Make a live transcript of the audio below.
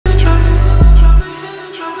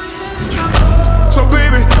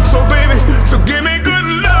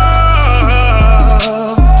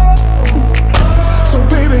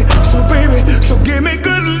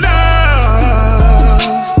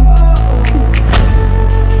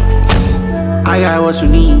got what you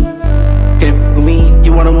need. Get with me,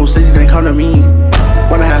 you wanna move cities, then come to me.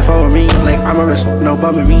 Wanna have fun with me, like I'm a risk, no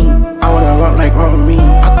bumming me. I wanna rock like rock with me.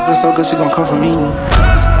 I think it's so good, she gon' come for me.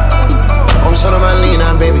 I'm short on my lean,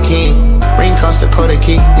 I'm baby king. Ring cost the Puerto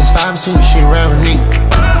Key. It's 5 soon, she around with me.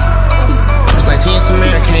 It's like T and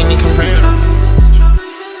Samara, can't even compare.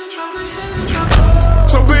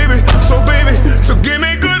 So baby, so give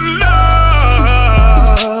me good love.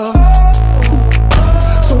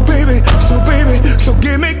 So baby, so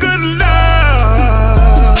give me good love.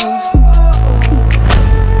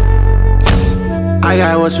 I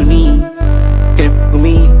got what you need. Get with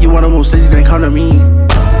me, you wanna move cities, then come to me.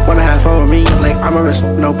 Wanna have fun with me, like I'm a risk,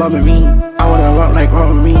 no bumming me. I wanna rock like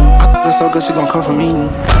rock with me. I think it's so good, she gon' come for me.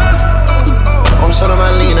 I'm short on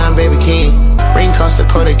my lean, I'm baby king. Ring cost the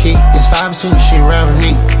Puerto Key. It's 5 soon, she around with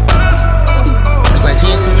me. It's like T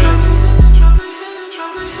and Samara.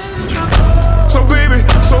 So baby,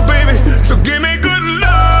 so give me good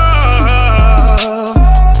love.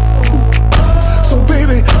 So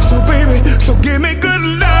baby, so give me good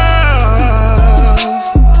love.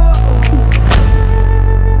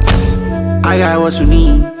 I got what you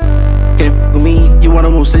need. Get with me, you wanna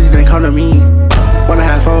move cities, then come to me. Wanna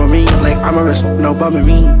have fun with me, like I'm a risk, no bumming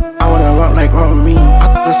me. I wanna rock like rock with me. I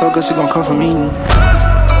think it's so good, she gon' come for me.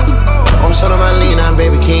 I'm short on my lean, I'm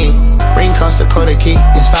baby king. Ring cost the Puerto Key.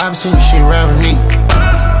 It's 5 soon, she around with me.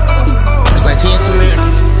 It's like T and Samara.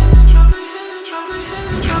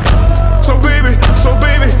 So baby,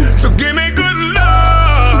 so give me good love.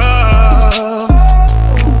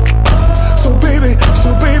 So baby,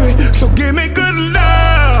 so give me good love.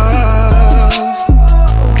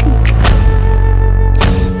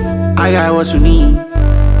 I got what you need.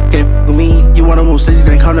 Get with me, you wanna move cities,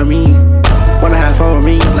 then come to me. Wanna have fun with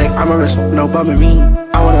me, like I'm a risk, no bumming me.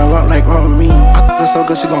 I wanna rock like rock with me. I think it's so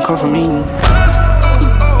good, she gon' come for me.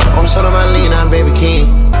 I'm short on my lean, I'm baby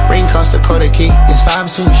king. Ring cost the Puerto Key. It's 5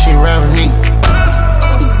 soon, she around with me.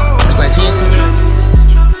 It's like T and Samara.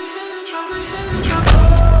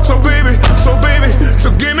 So baby,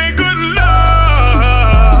 so give me good love.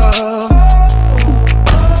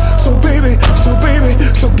 So baby,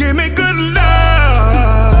 so give me good love.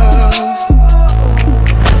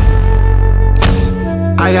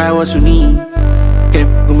 I got what you need. Get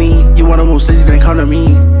with me, you wanna move cities, then come to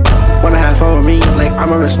me. Wanna have fun with me, like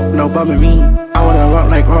I'm a risk, no bumming me. I wanna rock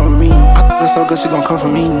like rock with me. I think it's so good, she gon' come for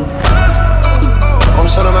me. I'm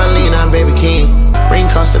short on my lean, I'm baby king. Ring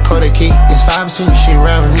cost the Puerto Key. It's 5 soon, she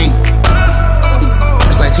around with me.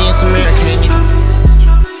 It's like T and Samara, can't you?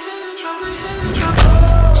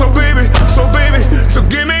 So baby, so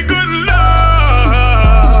give me good love.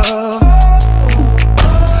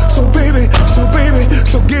 So baby,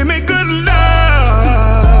 so give me good love.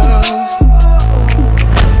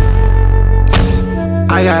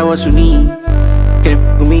 I got what you need. Get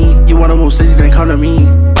with me, you wanna move cities, then come to me.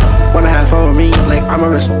 Wanna have fun with me, like I'm a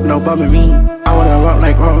risk, no bumming me. I wanna rock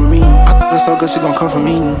like rock with me. I think it's so good, she gon' come for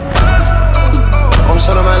me. I'm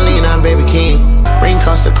short on my lean, I'm baby king. Ring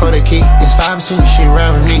cost the Puerto Key. It's 5 soon,